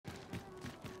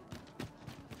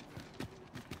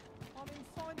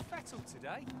Fettled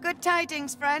today. Good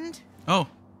tidings, friend. Oh.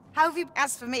 How have you...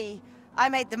 As for me, I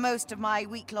made the most of my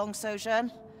week-long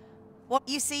sojourn. What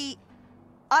you see,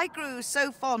 I grew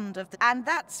so fond of the... And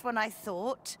that's when I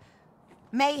thought,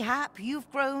 mayhap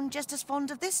you've grown just as fond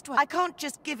of this one. I can't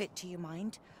just give it to you,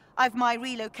 mind. I've my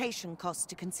relocation costs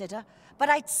to consider, but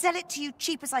I'd sell it to you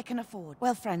cheap as I can afford.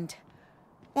 Well, friend,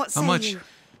 what say How much? you?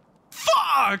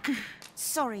 Fuck!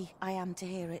 Sorry I am to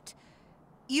hear it.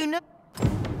 You know...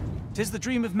 'Tis the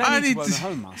dream of many to own a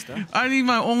home, master. I need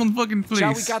my own fucking place.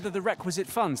 Shall we gather the requisite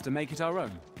funds to make it our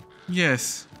own?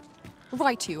 Yes.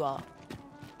 Right you are.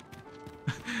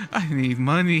 I need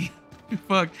money.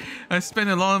 Fuck. I spent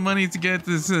a lot of money to get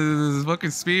this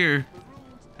fucking spear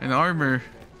and armor.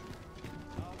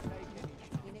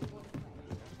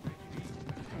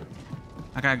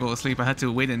 I gotta go to sleep. I had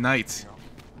to wait at night.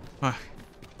 Fuck.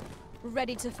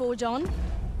 Ready to forge on?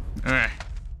 Alright.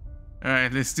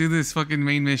 Alright, let's do this fucking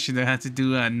main mission that I had to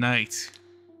do at night.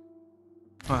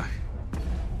 Fuck.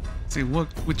 Let's see,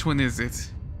 which one is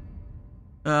it?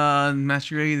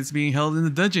 Masquerade is being held in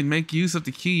the dungeon. Make use of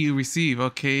the key you receive.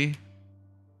 Okay.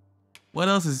 What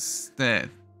else is that?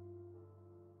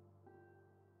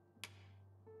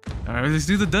 Alright, let's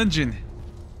do the dungeon.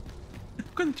 I'm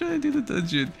gonna try to do the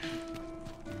dungeon.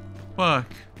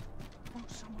 Fuck. Won't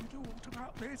someone do what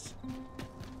about this?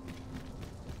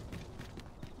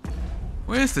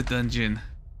 Where's the dungeon?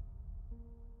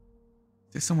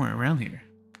 Is it somewhere around here?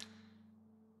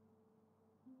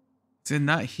 Is it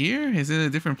not here? Is it a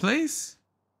different place?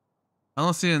 I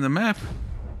don't see it in the map.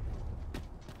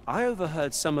 I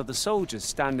overheard some of the soldiers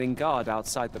standing guard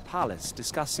outside the palace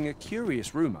discussing a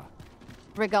curious rumor.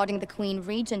 Regarding the Queen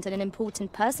Regent and an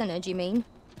important personage, you mean?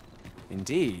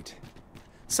 Indeed.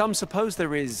 Some suppose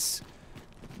there is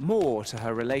more to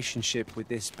her relationship with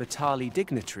this Batali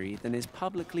dignitary than is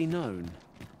publicly known.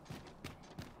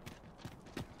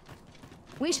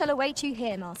 We shall await you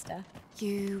here, Master.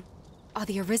 You are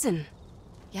the Arisen.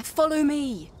 Yeah, follow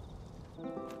me.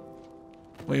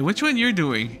 Wait, which one you're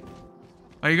doing?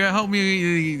 Are you gonna help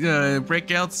me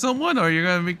break out someone, or are you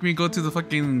gonna make me go to the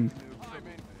fucking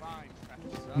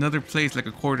another place like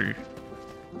a quarter?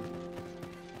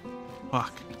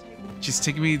 Fuck. Just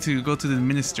take me to go to the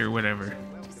minister or whatever.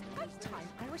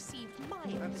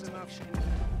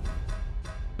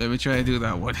 Let me try to do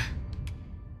that one.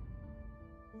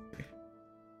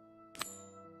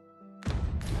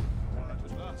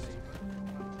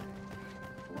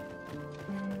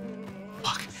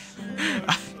 Fuck.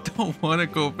 I don't want to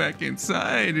go back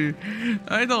inside.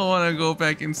 I don't want to go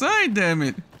back inside, damn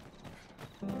it.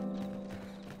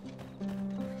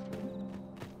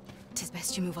 Tis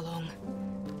best you move along.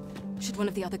 Should one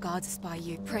of the other guards spy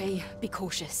you, pray be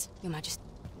cautious, Your Majesty.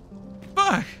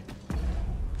 Fuck.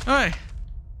 Alright.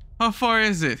 How far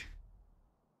is it?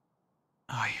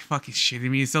 Oh, you fucking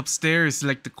shitting me. It's upstairs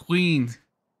like the queen.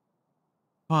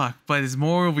 Fuck, but it's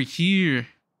more over here.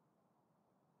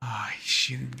 Oh, you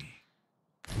shitting me.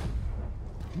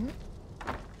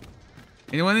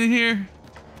 Anyone in here?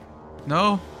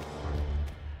 No?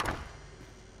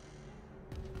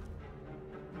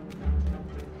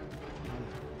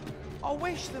 I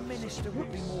wish the minister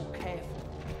would be more careful.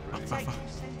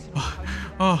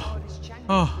 Oh.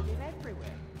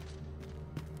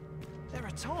 There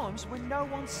are times when no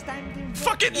one's standing.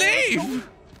 Fucking leave!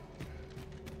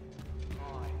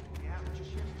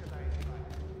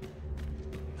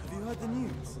 Have you heard the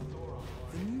news?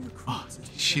 The new recruits Oh,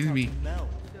 shitting me. Mel,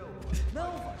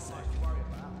 I say.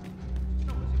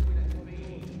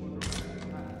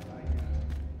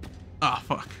 Ah,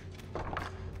 fuck.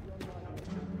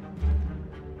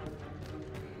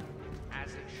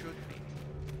 As it should be.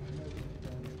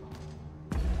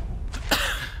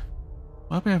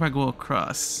 What happens if I go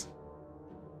across?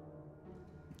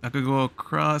 I could go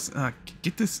across.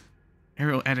 Get this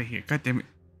arrow out of here. God damn it.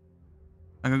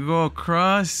 I could go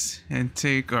across and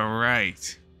take a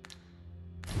right.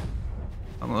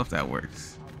 I don't know if that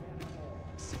works.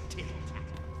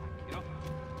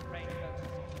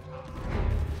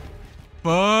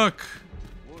 Fuck.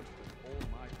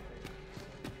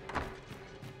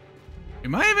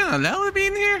 Am I even allowed to be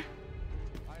in here?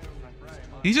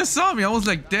 He just saw me. I was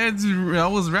like dead. I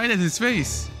was right at his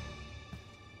face.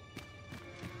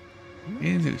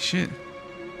 He didn't do shit.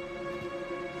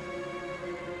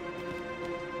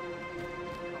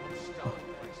 Oh.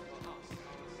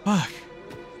 Fuck.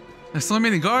 There's so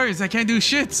many guards. I can't do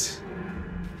shit.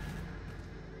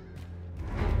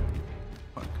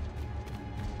 Fuck.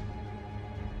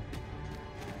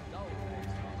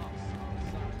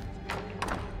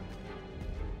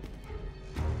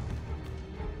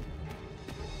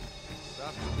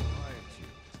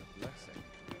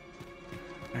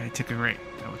 I took a right.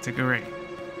 I will take a right.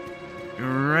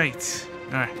 Right.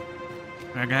 Alright.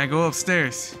 I gotta go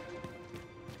upstairs.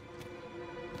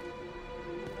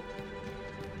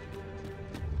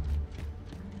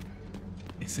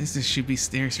 It says there should be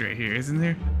stairs right here, isn't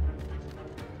there?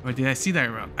 Or did I see that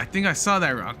wrong? I think I saw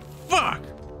that wrong. Fuck!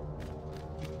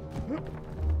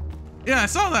 Yeah, I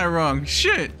saw that wrong.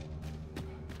 Shit!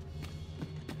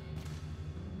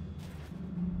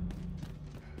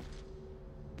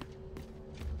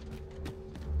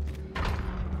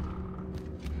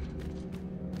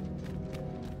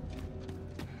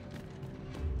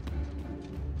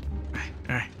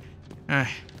 Alright.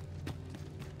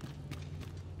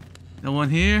 No one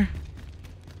here?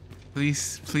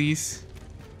 Please, please.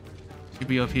 Should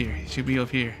be up here. Should be up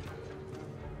here.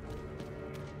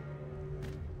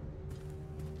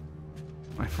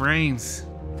 My frames.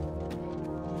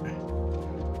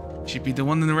 Should be the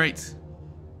one on the right.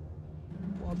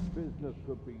 What business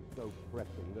could be so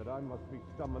pressing that I must be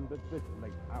summoned at this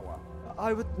late hour?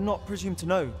 I would not presume to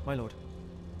know, my lord.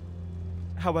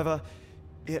 However,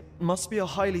 it must be a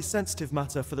highly sensitive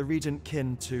matter for the Regent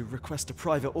Kin to request a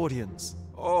private audience.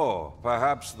 Or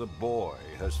perhaps the boy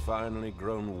has finally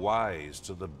grown wise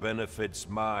to the benefits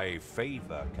my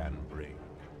favor can bring.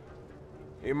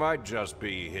 He might just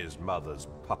be his mother's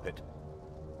puppet,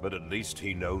 but at least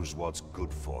he knows what's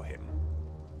good for him.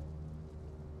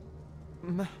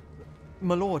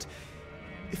 My lord,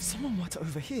 if someone were to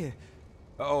overhear...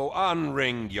 Oh,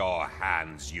 unwring your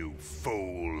hands, you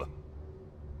fool!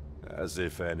 As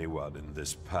if anyone in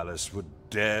this palace would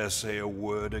dare say a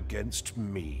word against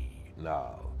me.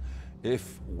 Now,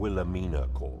 if Wilhelmina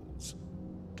calls,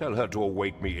 tell her to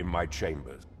await me in my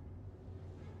chambers.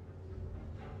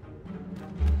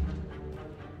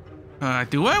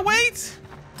 Do I wait?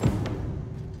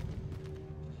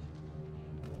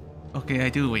 Okay, I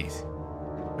do wait.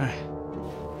 Alright.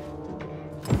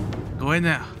 Go in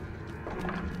now.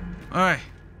 Alright.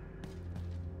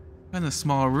 Kind of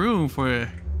small room for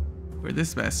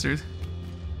this bastard.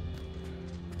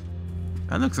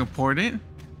 That looks important.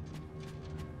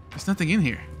 There's nothing in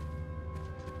here.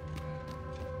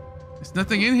 There's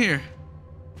nothing in here.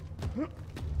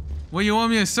 What do you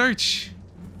want me to search?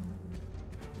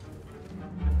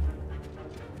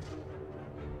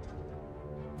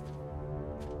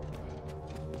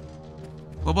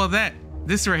 What about that?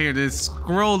 This right here, this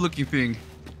scroll looking thing.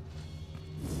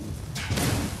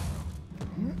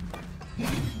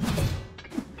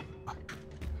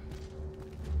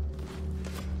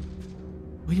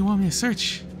 What do you want me to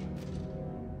search?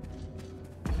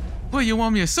 What do you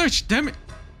want me to search? Damn it!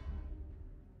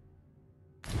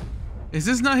 Is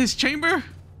this not his chamber?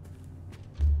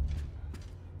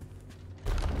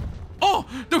 Oh!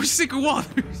 There was a secret wall!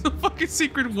 There's a fucking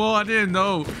secret wall! I didn't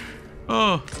know.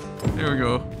 Oh, there we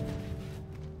go.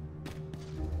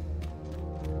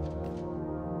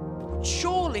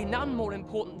 Surely none more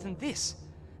important than this.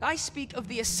 I speak of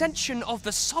the ascension of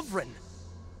the Sovereign.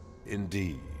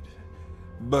 Indeed.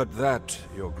 But that,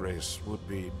 Your Grace, would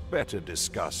be better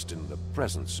discussed in the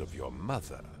presence of your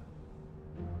mother.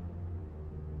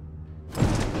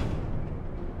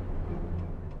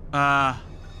 Can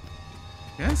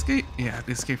I escape? Yeah, I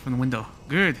can escape from the window.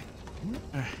 Good.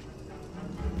 Alright.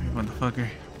 Motherfucker.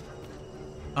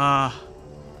 I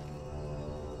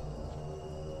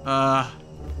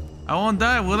won't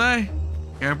die, will I?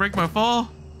 Can I break my fall?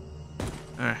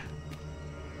 Alright.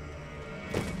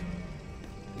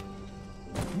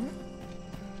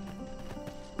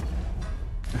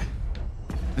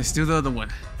 Let's do the other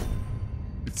one.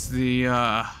 It's the,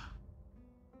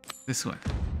 this one.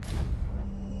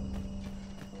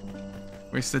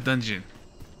 Where's the dungeon?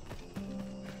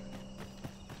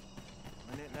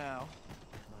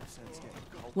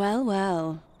 Well,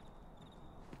 well.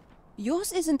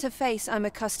 Yours isn't a face I'm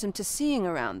accustomed to seeing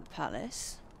around the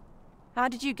palace. How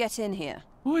did you get in here?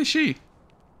 Who is she?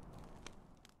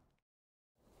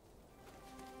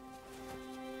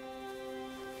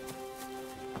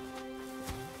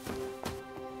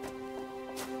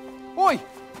 Oi!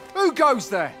 Who goes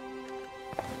there?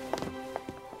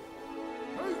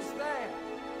 Who's there?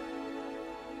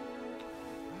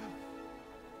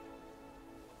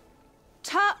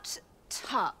 Tut,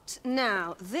 tut.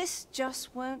 Now, this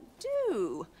just won't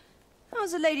do.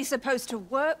 How's a lady supposed to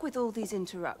work with all these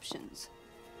interruptions?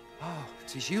 Oh,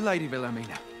 'tis you, Lady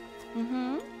Wilhelmina.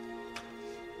 Mm-hmm.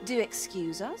 Do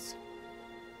excuse us.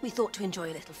 We thought to enjoy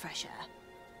a little fresh air.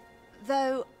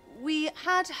 Though we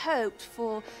had hoped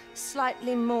for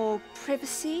slightly more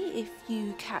privacy, if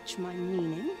you catch my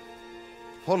meaning.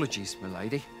 Apologies, my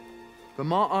lady. But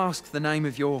might I ask the name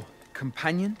of your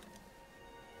companion?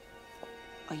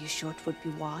 Are you sure it would be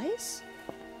wise?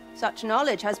 Such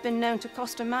knowledge has been known to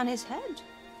cost a man his head.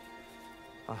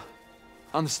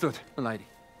 Understood, milady.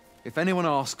 If anyone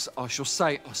asks, I shall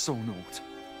say I saw naught.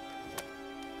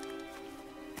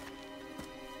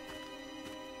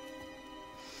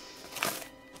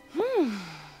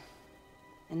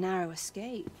 A narrow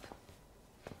escape.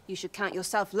 You should count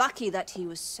yourself lucky that he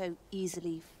was so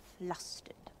easily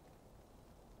flustered.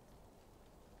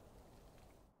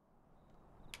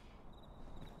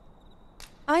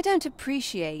 I don't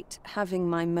appreciate having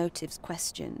my motives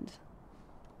questioned.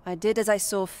 I did as I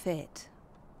saw fit.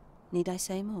 Need I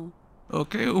say more?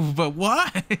 Okay, but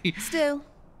why? Still,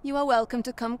 you are welcome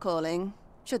to come calling,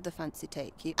 should the fancy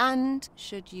take you, and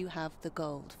should you have the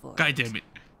gold for God it. damn it.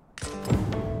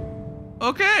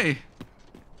 Okay.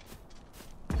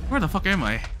 Where the fuck am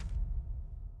I?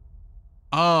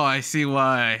 Oh, I see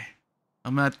why.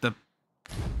 I'm at the...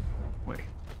 Wait.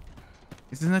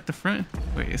 Isn't that the front?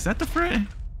 Wait, is that the front?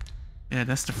 Yeah,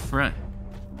 that's the front.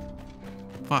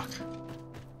 Fuck.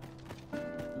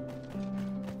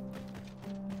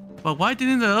 But why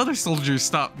didn't the other soldiers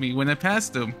stop me when I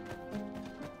passed them?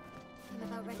 I'm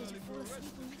about ready to fall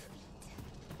asleep on my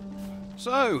feet.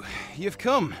 So, you've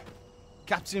come.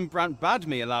 Captain Brandt bade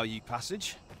me allow you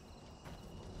passage.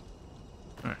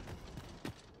 Alright.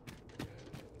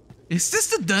 Is this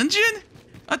the dungeon?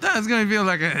 I thought it was gonna be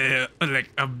like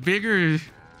a bigger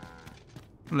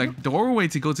doorway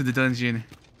to go to the dungeon.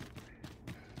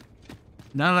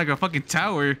 Not like a fucking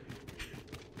tower.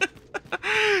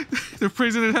 The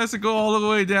prisoner has to go all the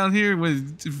way down here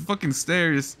with fucking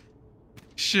stairs.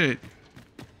 Shit.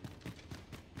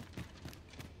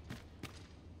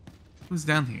 Who's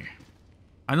down here?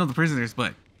 I know the prisoners,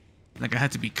 but like I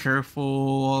had to be careful,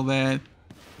 all that.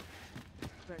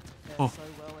 Oh.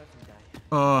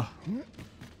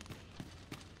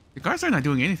 The guards are not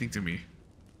doing anything to me.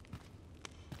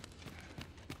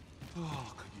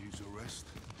 Oh, could use a rest.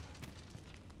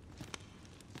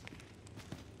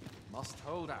 Must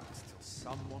hold out till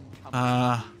someone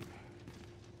comes.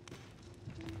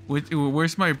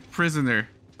 Where's my prisoner?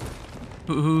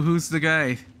 Who's the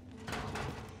guy?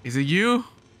 Is it you?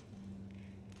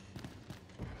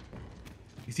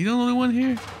 Is he the only one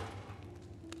here?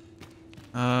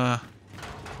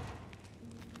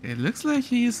 It looks like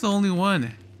he's the only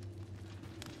one.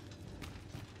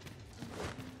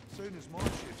 Soon as my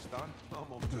shift's done,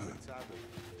 I'm on to the tavern.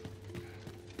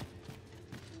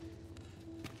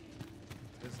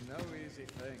 There's no easy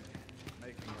thing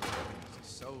making a living as a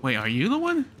soldier. Wait, are you the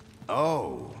one?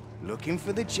 Oh, looking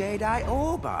for the Jadeite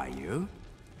orb, are you?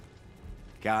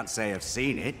 Can't say I've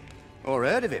seen it, or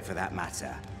heard of it for that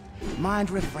matter.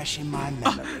 Mind refreshing my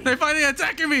memory? Oh, they're finally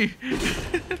attacking me!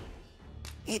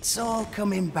 It's all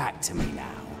coming back to me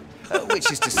now.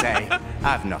 Which is to say,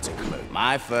 I've not a clue.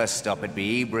 My first stop would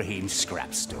be Ibrahim's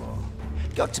scrap store.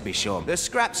 Got to be sure, the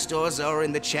scrap stores are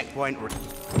in the checkpoint.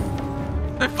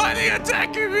 They're finally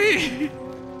attacking me!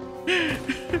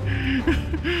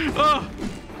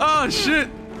 Oh shit!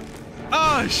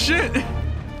 Oh shit!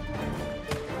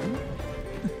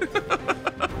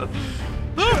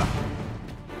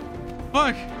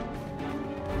 Fuck!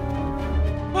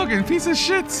 Fucking piece of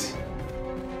shit!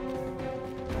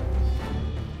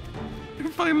 They're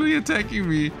finally attacking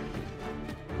me.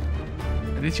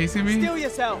 Are they chasing me? Steal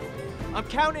yourself! I'm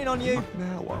counting on you!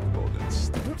 Now I've bothered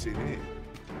stepped in here.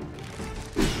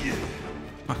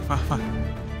 Fuck.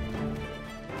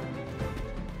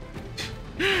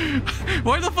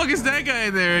 Why the fuck is that guy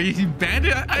there? You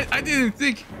bandit? I didn't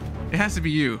think. It has to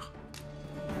be you.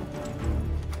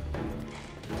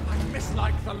 I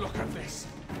mislike the look of this.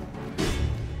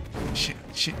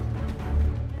 Shit.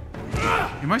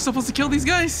 Am I supposed to kill these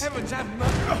guys? Heavens have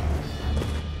mercy.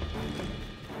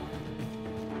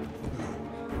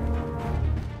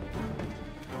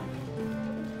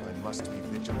 I must be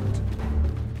vigilant.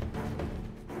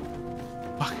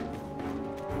 Fuck.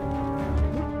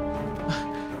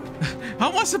 How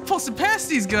am I supposed to pass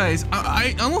these guys?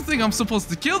 I don't think I'm supposed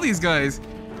to kill these guys,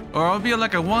 or I'll be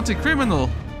like a wanted criminal.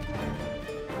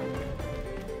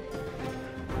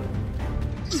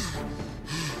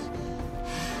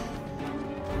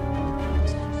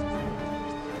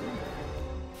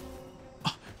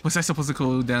 Was I supposed to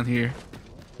go down here?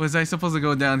 Was I supposed to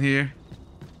go down here?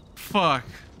 Fuck.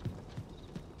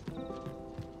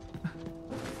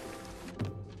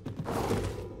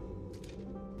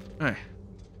 Alright.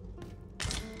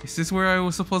 Is this where I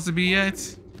was supposed to be at?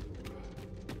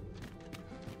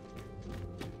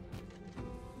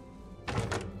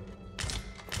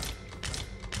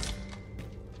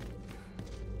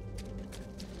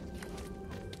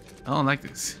 I don't like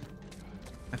this.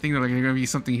 I think there's gonna be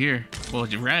something here. Well,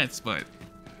 rats, but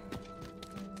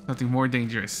Nothing more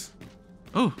dangerous.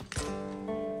 Oh.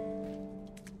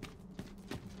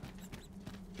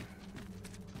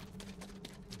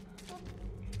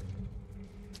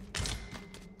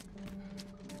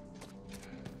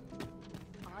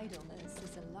 Idleness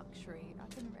is a luxury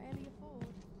I can rarely afford.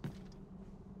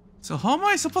 So how am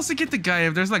I supposed to get the guy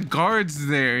if there's like guards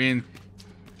there in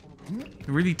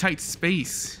a really tight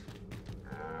space?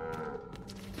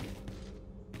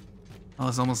 Oh,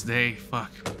 it's almost day.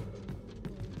 Fuck.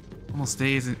 Almost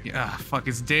day isn't. Ah, fuck.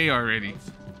 It's day already.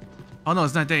 Oh no,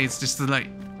 it's not day. It's just the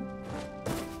light.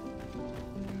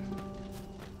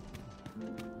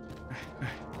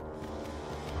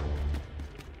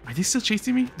 Are they still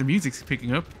chasing me? The music's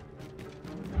picking up.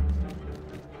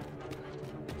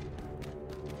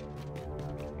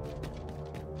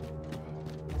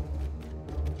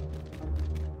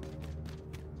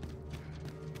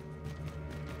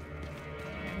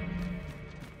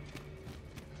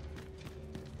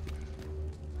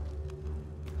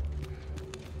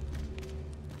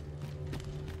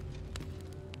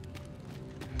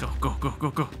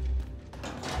 Go.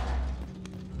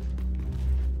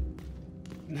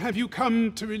 Have you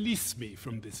come to release me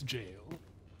from this jail?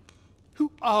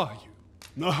 Who are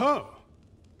you? Aha!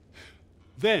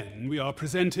 Then we are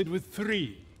presented with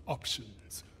 3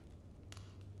 options.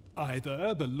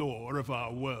 Either the law of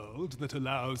our world that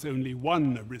allows only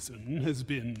one arisen has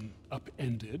been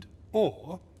upended,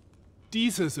 or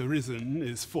Jesus arisen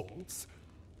is false,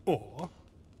 or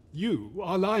you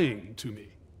are lying to me.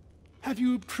 Have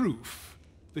you proof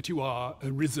that you are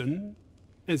arisen,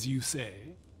 as you say?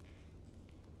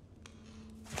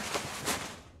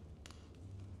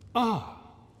 Ah,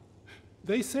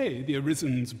 they say the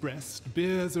Arisen's breast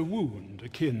bears a wound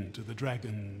akin to the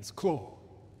dragon's claw.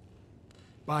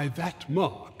 By that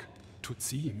mark, 'twould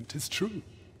seem 'tis true.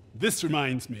 This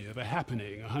reminds me of a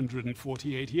happening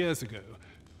 148 years ago.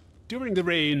 During the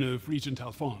reign of Regent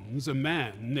Alphonse, a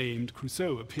man named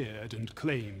Crusoe appeared and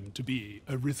claimed to be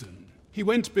arisen. He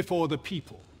went before the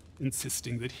people,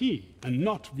 insisting that he, and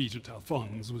not Regent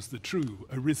Alphonse, was the true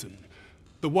arisen,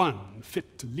 the one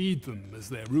fit to lead them as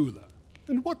their ruler.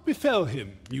 And what befell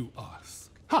him, you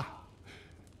ask? Ha!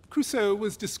 Crusoe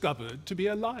was discovered to be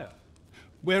a liar,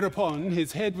 whereupon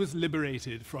his head was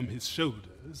liberated from his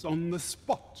shoulders on the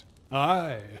spot.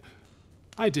 Aye,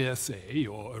 I dare say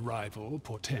your arrival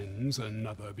portends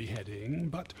another beheading,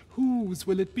 but whose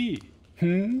will it be?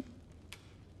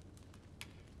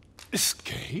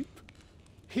 Escape?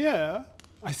 Here,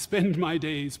 I spend my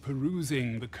days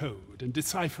perusing the code and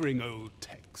deciphering old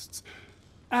texts.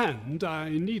 And I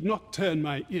need not turn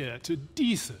my ear to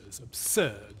Deesa's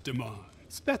absurd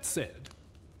demands. That said,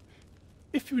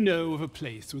 if you know of a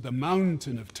place with a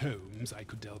mountain of tomes I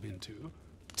could delve into,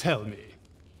 tell me.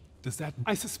 Does that...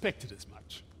 I suspected as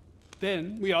much.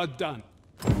 Then we are done.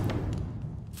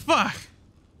 Fuck!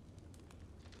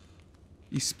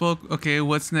 You spoke... Okay,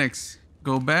 what's next?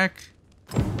 Go back?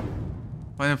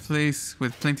 Find a place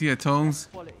with plenty of tomes?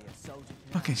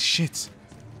 Fucking shit.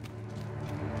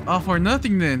 All for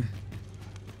nothing then.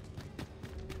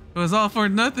 It was all for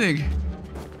nothing.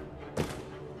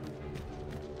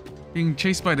 Being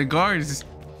chased by the guards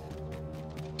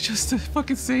just to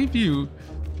fucking save you.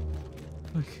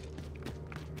 Look.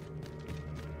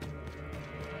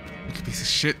 Look at piece of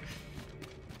shit.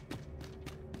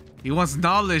 He wants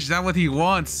knowledge, that's what he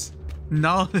wants.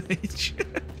 Knowledge.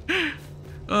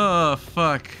 Oh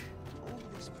fuck.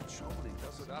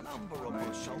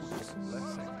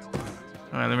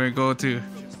 Alright, let me go to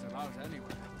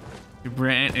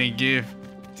Brant and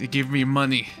give me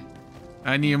money.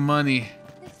 I need money.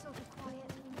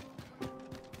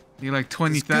 Need like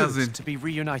 20,000 to be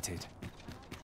reunited.